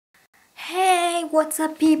what's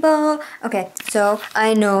up people? Okay, so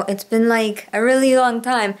I know it's been like a really long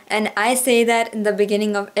time and I say that in the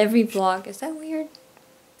beginning of every vlog. Is that weird?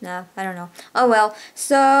 Nah, I don't know. Oh well,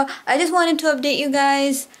 so I just wanted to update you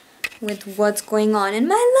guys with what's going on in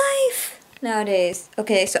my life nowadays.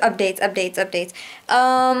 Okay, so updates.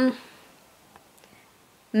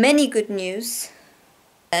 Many good news.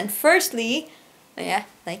 And firstly, oh yeah,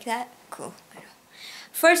 like that? Cool.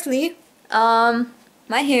 Firstly, my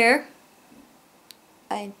hair,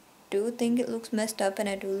 I do think it looks messed up and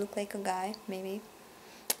I do look like a guy, maybe.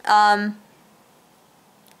 I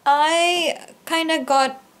kinda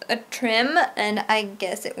got a trim and I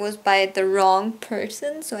guess it was by the wrong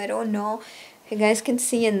person, so I don't know if you guys can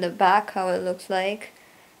see in the back how it looks like.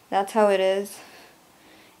 That's how it is.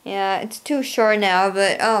 Yeah, it's too short now,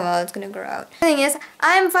 but oh well, it's gonna grow out. The thing is,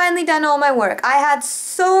 I'm finally done all my work. I had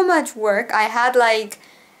so much work. I had like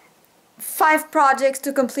 5 projects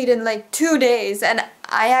to complete in like 2 days and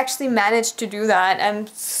I actually managed to do that. I'm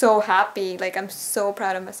so happy, like I'm so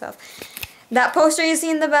proud of myself. That poster you see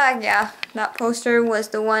in the back, yeah, that poster was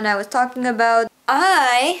the one I was talking about.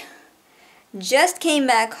 I just came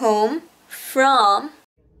back home from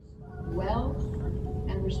well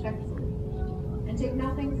and respectfully, and take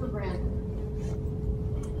nothing for granted.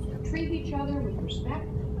 Treat each other with respect,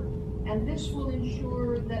 and this will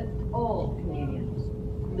ensure that all Canadians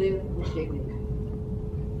live with dignity.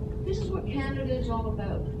 This is what Canada is all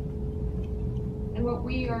about, and what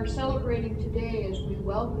we are celebrating today as we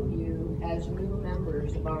welcome you as new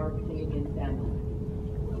members of our Canadian family.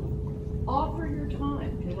 Offer your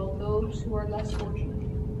time to help those who are less fortunate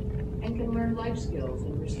and can learn life skills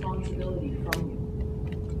and responsibility from you.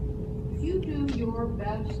 If you do your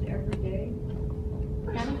best every day,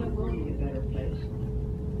 Canada will be a better place.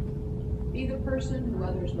 Be the person who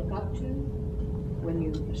others look up to when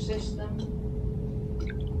you assist them,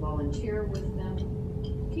 volunteer with them,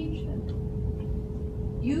 teach them.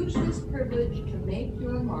 Use this privilege to make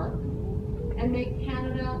your mark and make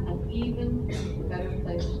Canada an even better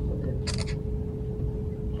place to live.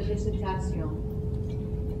 Félicitations.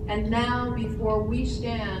 And now, before we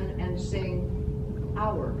stand and sing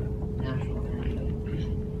our national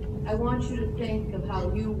anthem, I want you to think of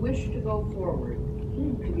how you wish to go forward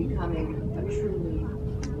to becoming a truly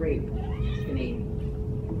great Canadian.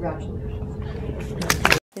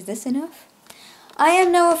 Congratulations. Is this enough? I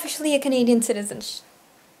am now officially a Canadian citizen.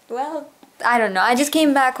 Well, I don't know. I just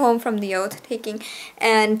came back home from the oath taking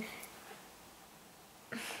and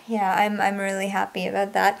yeah, I'm really happy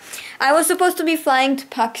about that. I was supposed to be flying to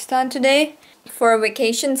Pakistan today for a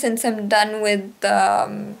vacation since I'm done with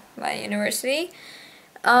my university,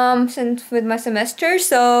 since with my semester,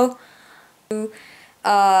 so book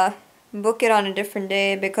it on a different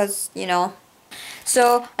day because, you know.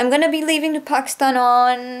 So I'm gonna be leaving to Pakistan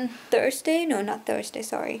on Thursday. No, not Thursday,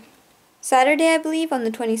 sorry. Saturday, I believe, on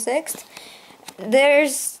the 26th.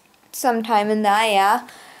 There's some time in that, yeah.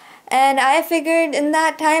 And I figured in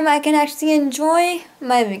that time I can actually enjoy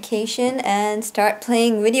my vacation and start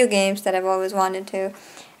playing video games that I've always wanted to.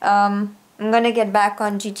 I'm gonna get back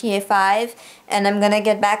on GTA 5 and I'm gonna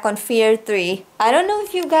get back on Fear 3. I don't know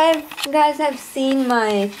if you guys have seen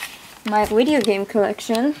my video game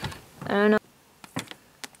collection. I don't know.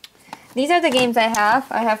 These are the games I have.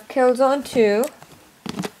 I have Killzone 2,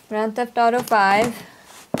 Grand Theft Auto 5,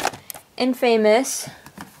 Infamous,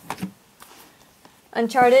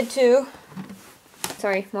 Uncharted 2,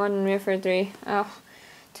 sorry, Modern Warfare 3,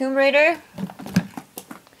 Tomb Raider,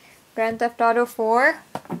 Grand Theft Auto 4,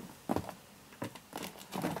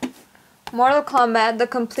 Mortal Kombat, the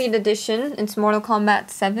complete edition, it's Mortal Kombat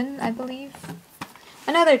 7, I believe,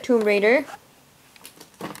 another Tomb Raider,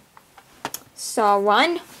 Saw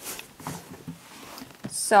 1,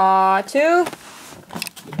 Saw 2,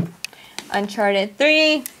 Uncharted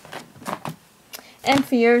 3, and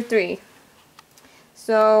Fear 3.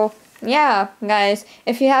 So, yeah, guys,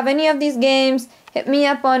 if you have any of these games, hit me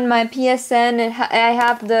up on my PSN, and I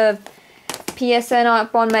have the PSN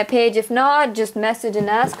up on my page. If not, just message and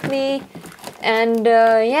ask me, and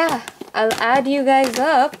yeah, I'll add you guys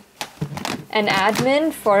up, an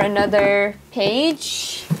admin for another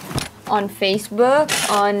page on Facebook,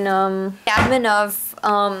 on admin of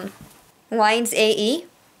Wines AE,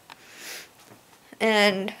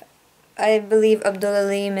 and I believe Abdul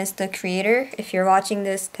Aleem is the creator. If you're watching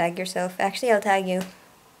this, tag yourself. Actually, I'll tag you.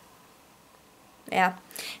 Yeah.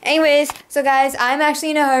 Anyways, so guys, I'm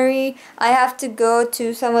actually in a hurry. I have to go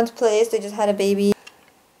to someone's place. They just had a baby.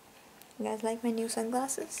 You guys like my new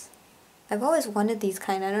sunglasses? I've always wanted these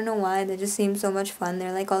kind. I don't know why. They just seem so much fun.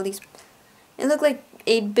 They're like all these... They look like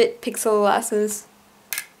 8-bit pixel glasses.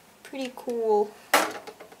 Pretty cool.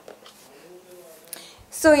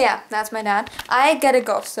 So yeah, that's my dad. I gotta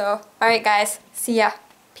go, so alright guys, see ya.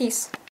 Peace.